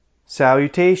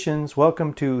Salutations!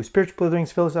 Welcome to Spiritual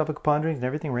Blitherings, Philosophical Ponderings, and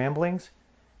Everything Ramblings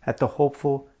at the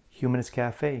Hopeful Humanist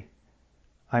Cafe.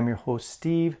 I'm your host,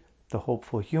 Steve, the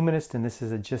Hopeful Humanist, and this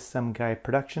is a Just Some Guy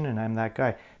production, and I'm that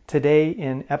guy. Today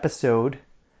in episode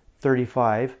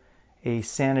 35, a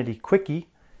Sanity Quickie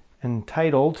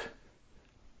entitled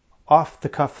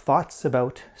Off-the-Cuff Thoughts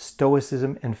About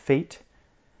Stoicism and Fate.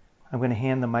 I'm going to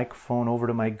hand the microphone over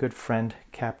to my good friend,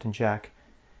 Captain Jack.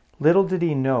 Little did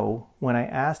he know when I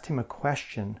asked him a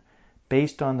question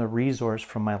based on the resource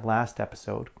from my last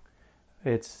episode.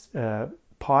 It's a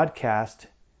podcast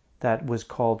that was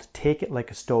called Take It Like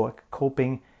a Stoic,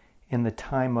 Coping in the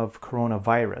Time of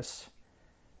Coronavirus.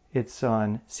 It's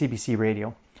on CBC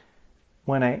Radio.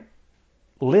 When I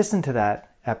listened to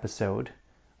that episode,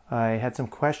 I had some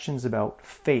questions about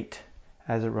fate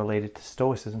as it related to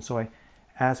Stoicism. So I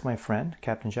asked my friend,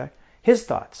 Captain Jack, his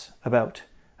thoughts about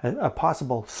a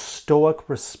possible Stoic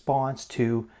response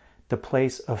to the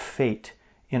place of fate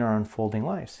in our unfolding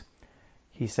lives.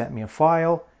 He sent me a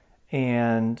file,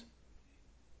 and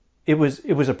it was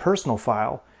a personal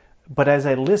file, but as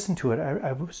I listened to it,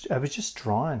 I was just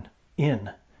drawn in,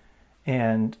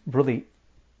 and it really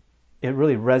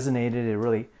resonated. It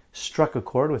really struck a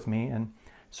chord with me, and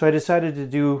so I decided to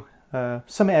do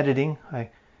some editing.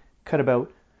 I cut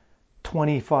about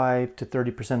 25 to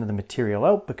 30% of the material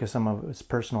out because some of it was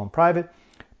personal and private.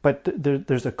 But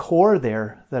there's a core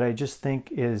there that I just think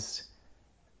is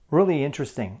really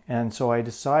interesting. And so I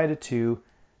decided to,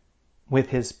 with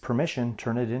his permission,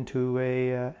 turn it into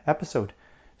a episode.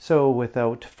 So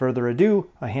without further ado,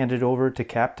 I hand it over to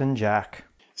Captain Jack.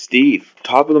 Steve,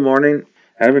 top of the morning.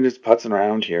 I've been just putzing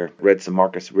around here. Read some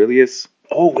Marcus Aurelius.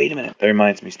 Oh, wait a minute. That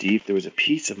reminds me, Steve. There was a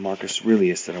piece of Marcus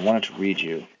Aurelius that I wanted to read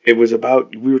you. It was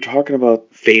about, we were talking about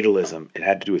fatalism. It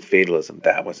had to do with fatalism.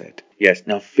 That was it. Yes.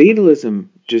 Now,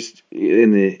 fatalism, just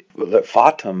in the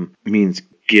fatum, means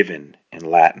given in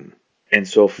Latin. And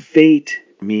so fate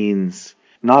means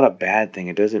not a bad thing.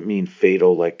 It doesn't mean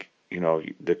fatal like,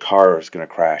 the car is going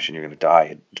to crash and you're going to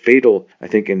die. Fatal, I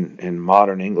think in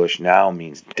modern English now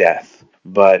means death.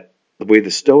 But the way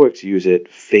the Stoics use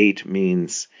it, fate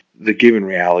means the given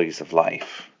realities of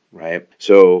life, right?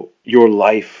 So your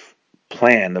life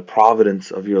plan, the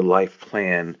providence of your life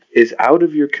plan is out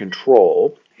of your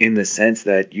control in the sense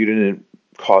that you didn't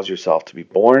cause yourself to be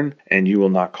born and you will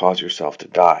not cause yourself to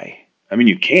die. I mean,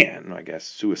 you can, I guess,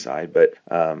 suicide, but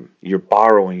you're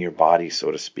borrowing your body, so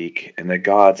to speak, and the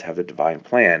gods have a divine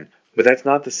plan. But that's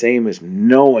not the same as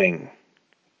knowing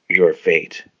your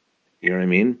fate. You know what I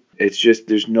mean? It's just,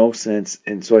 there's no sense.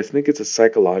 And so I think it's a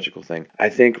psychological thing. I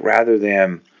think rather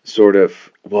than sort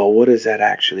of, well, what does that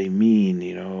actually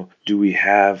mean? Do we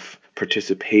have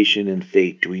participation in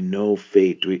fate? Do we know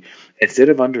fate? Instead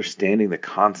of understanding the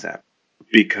concept,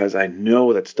 because I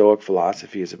know that Stoic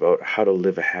philosophy is about how to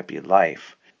live a happy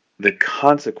life, the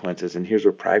consequences, and here's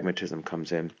where pragmatism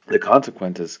comes in, the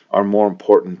consequences are more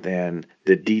important than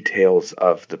the details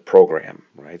of the program,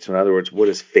 right? So in other words, what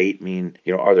does fate mean?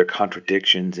 Are there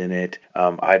contradictions in it?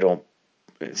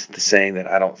 It's the saying that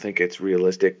I don't think it's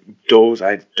realistic. Those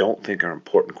I don't think are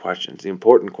important questions. The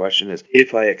important question is,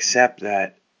 if I accept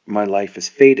that my life is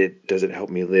fated, does it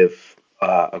help me live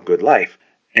a good life?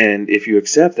 And if you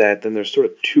accept that, then there's sort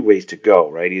of two ways to go,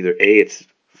 right? Either A, it's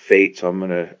fate, so I'm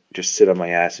going to just sit on my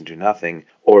ass and do nothing,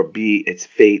 or B, it's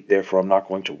fate, therefore I'm not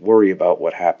going to worry about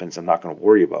what happens. I'm not going to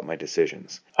worry about my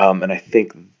decisions. And I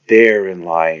think therein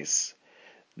lies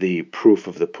the proof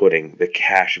of the pudding, the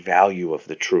cash value of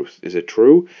the truth. Is it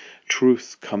true?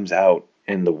 Truth comes out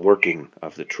in the working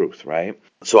of the truth, right?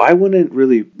 So I wouldn't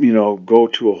really, go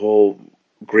to a whole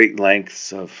great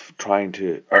lengths of trying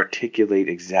to articulate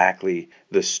exactly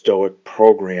the Stoic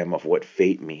program of what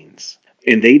fate means.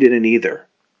 And they didn't either.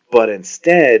 But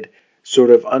instead, sort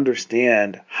of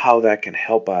understand how that can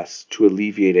help us to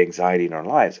alleviate anxiety in our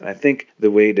lives. And I think the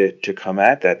way to come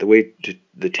at that,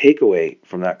 the takeaway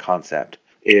from that concept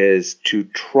is to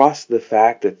trust the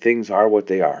fact that things are what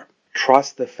they are.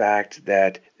 Trust the fact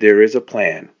that there is a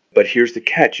plan. But here's the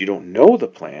catch. You don't know the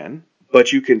plan,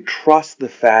 but you can trust the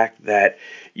fact that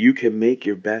you can make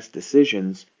your best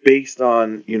decisions based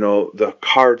on, the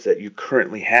cards that you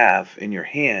currently have in your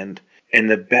hand. And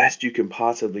the best you can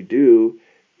possibly do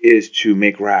is to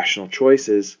make rational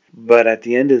choices. But at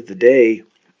the end of the day,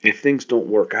 if things don't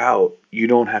work out, you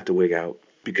don't have to wig out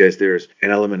because there's an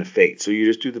element of fate. So you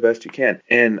just do the best you can.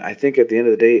 And I think at the end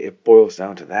of the day, it boils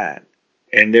down to that.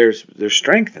 And there's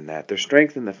strength in that. There's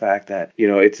strength in the fact that,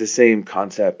 it's the same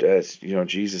concept as,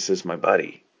 Jesus is my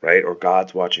buddy. right? Or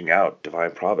God's watching out,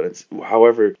 divine providence.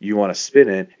 However you want to spin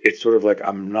it, it's sort of like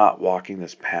I'm not walking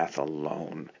this path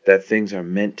alone. That things are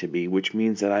meant to be, which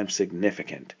means that I'm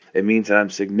significant. It means that I'm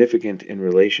significant in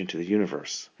relation to the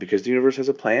universe because the universe has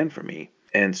a plan for me.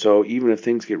 And so even if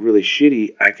things get really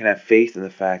shitty, I can have faith in the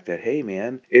fact that, hey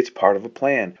man, it's part of a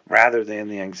plan, rather than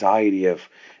the anxiety of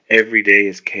every day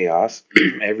is chaos,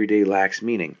 every day lacks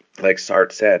meaning. Like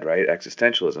Sartre said, right?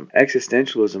 Existentialism.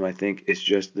 Existentialism, I think, is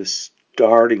just the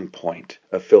starting point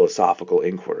of philosophical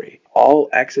inquiry. All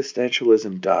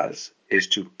existentialism does is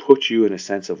to put you in a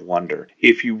sense of wonder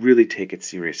if you really take it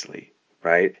seriously.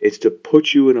 Right? It's to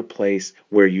put you in a place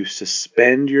where you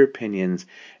suspend your opinions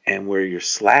and where you're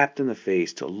slapped in the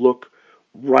face to look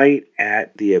right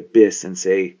at the abyss and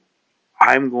say,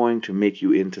 I'm going to make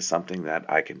you into something that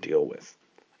I can deal with.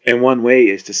 And one way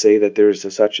is to say that there is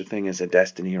such a thing as a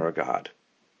destiny or a God,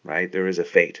 right? There is a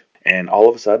fate. And all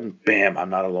of a sudden, bam, I'm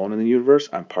not alone in the universe.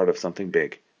 I'm part of something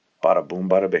big. Bada boom,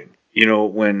 bada bing. You know,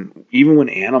 even when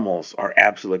animals are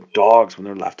absolute like dogs, when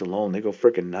they're left alone, they go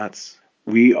freaking nuts.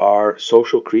 We are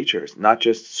social creatures, not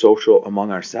just social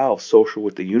among ourselves, social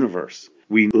with the universe.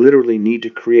 We literally need to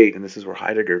create, and this is where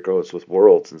Heidegger goes with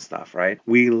worlds and stuff, right?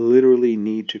 We literally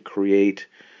need to create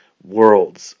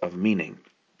worlds of meaning.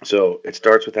 So it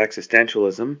starts with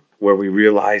existentialism, where we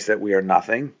realize that we are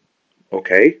nothing.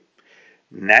 Okay.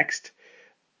 Next,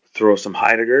 throw some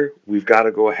Heidegger. We've got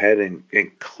to go ahead and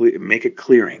make a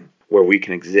clearing where we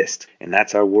can exist. And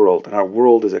that's our world. And our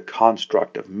world is a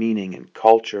construct of meaning and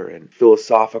culture and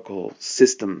philosophical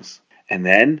systems. And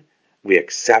then we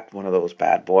accept one of those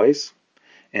bad boys.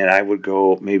 And I would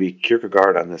go maybe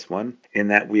Kierkegaard on this one, in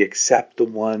that we accept the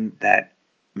one that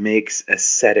makes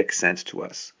aesthetic sense to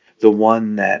us. The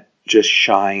one that just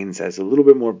shines as a little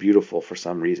bit more beautiful for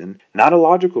some reason. Not a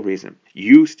logical reason.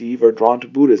 You, Steve, are drawn to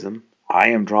Buddhism. I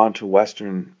am drawn to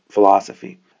Western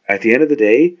philosophy. At the end of the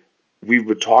day, we've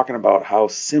been talking about how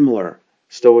similar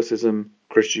Stoicism,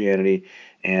 Christianity,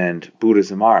 and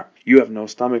Buddhism are. You have no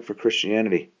stomach for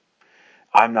Christianity.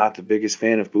 I'm not the biggest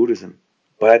fan of Buddhism.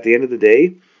 But at the end of the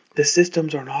day, the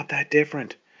systems are not that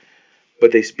different.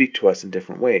 But they speak to us in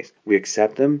different ways. We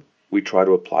accept them. We try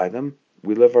to apply them.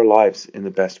 We live our lives in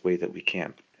the best way that we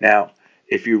can. Now,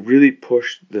 if you really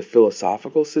push the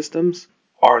philosophical systems,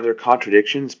 are there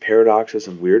contradictions, paradoxes,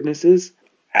 and weirdnesses?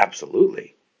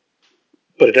 Absolutely.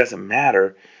 But it doesn't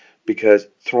matter, because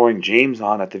throwing James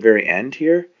on at the very end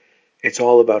here, it's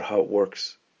all about how it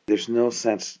works. There's no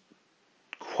sense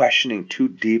questioning too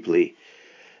deeply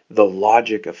the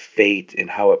logic of fate and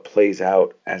how it plays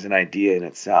out as an idea in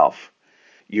itself.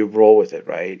 You roll with it,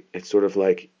 right? It's sort of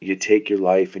like you take your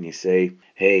life and you say,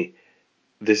 hey,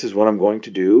 this is what I'm going to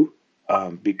do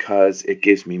because it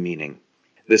gives me meaning.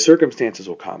 The circumstances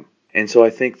will come. And so I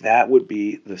think that would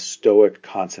be the Stoic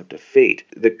concept of fate.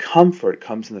 The comfort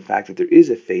comes in the fact that there is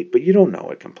a fate, but you don't know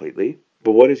it completely.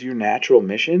 But what is your natural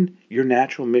mission? Your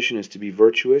natural mission is to be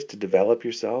virtuous, to develop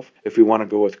yourself. If we want to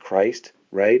go with Christ,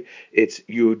 right? It's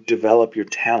you develop your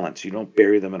talents. You don't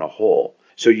bury them in a hole.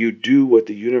 So you do what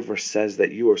the universe says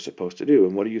that you are supposed to do.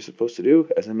 And what are you supposed to do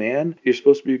as a man? You're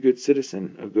supposed to be a good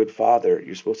citizen, a good father.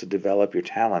 You're supposed to develop your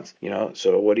talents.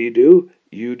 So what do?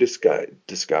 You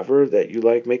discover that you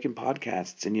like making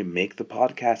podcasts, and you make the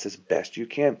podcast as best you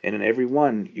can. And in every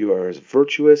one, you are as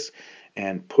virtuous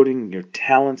and putting your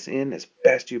talents in as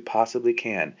best you possibly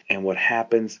can. And what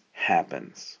happens,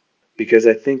 happens. Because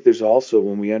I think there's also,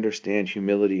 when we understand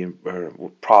humility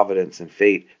and providence and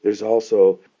fate, there's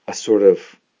also a sort of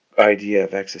idea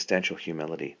of existential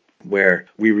humility, where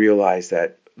we realize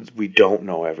that we don't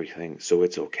know everything, so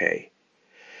it's okay.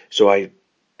 So I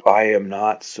am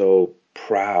not so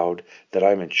proud that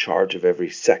I'm in charge of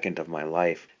every second of my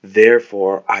life.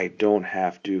 Therefore, I don't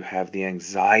have to have the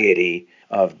anxiety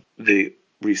of the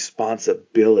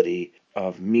responsibility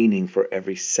of meaning for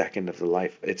every second of the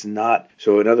life. It's not.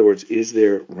 So in other words, is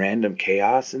there random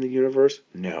chaos in the universe?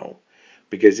 No.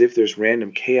 Because if there's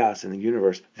random chaos in the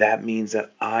universe, that means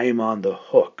that I'm on the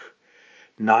hook,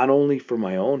 not only for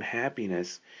my own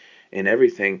happiness and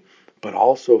everything, but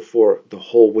also for the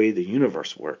whole way the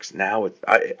universe works. Now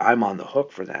I'm on the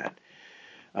hook for that.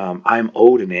 I'm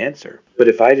owed an answer. But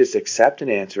if I just accept an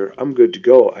answer, I'm good to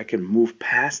go. I can move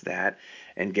past that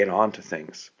and get on to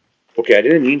things. Okay, I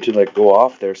didn't mean to go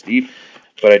off there, Steve,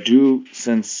 but I do,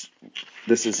 since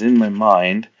this is in my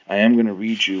mind, I am going to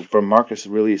read you from Marcus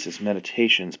Aurelius'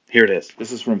 Meditations. Here it is.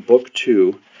 This is from Book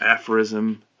 2,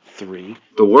 Aphorism 3.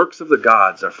 The works of the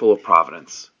gods are full of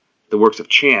providence. The works of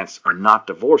chance are not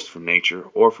divorced from nature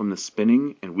or from the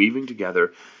spinning and weaving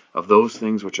together of those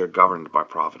things which are governed by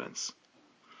providence.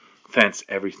 Thence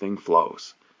everything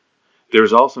flows. There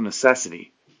is also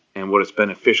necessity, and what is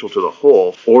beneficial to the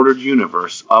whole ordered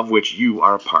universe of which you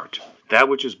are a part. That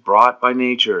which is brought by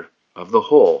nature of the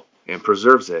whole and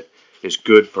preserves it is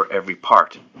good for every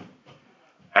part.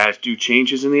 As do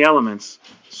changes in the elements,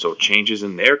 so changes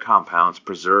in their compounds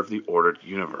preserve the ordered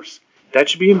universe. That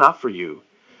should be enough for you.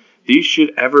 These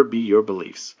should ever be your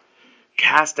beliefs.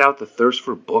 Cast out the thirst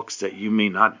for books that you may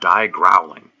not die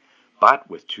growling, but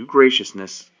with true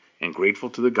graciousness and grateful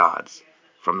to the gods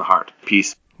from the heart.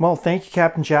 Peace. Well, thank you,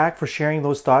 Captain Jack, for sharing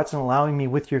those thoughts and allowing me,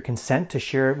 with your consent, to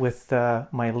share it with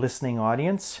my listening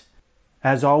audience.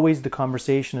 As always, the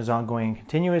conversation is ongoing and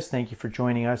continuous. Thank you for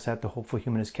joining us at the Hopeful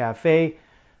Humanist Cafe.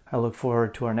 I look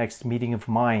forward to our next meeting of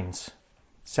minds.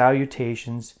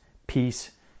 Salutations,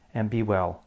 peace, and be well.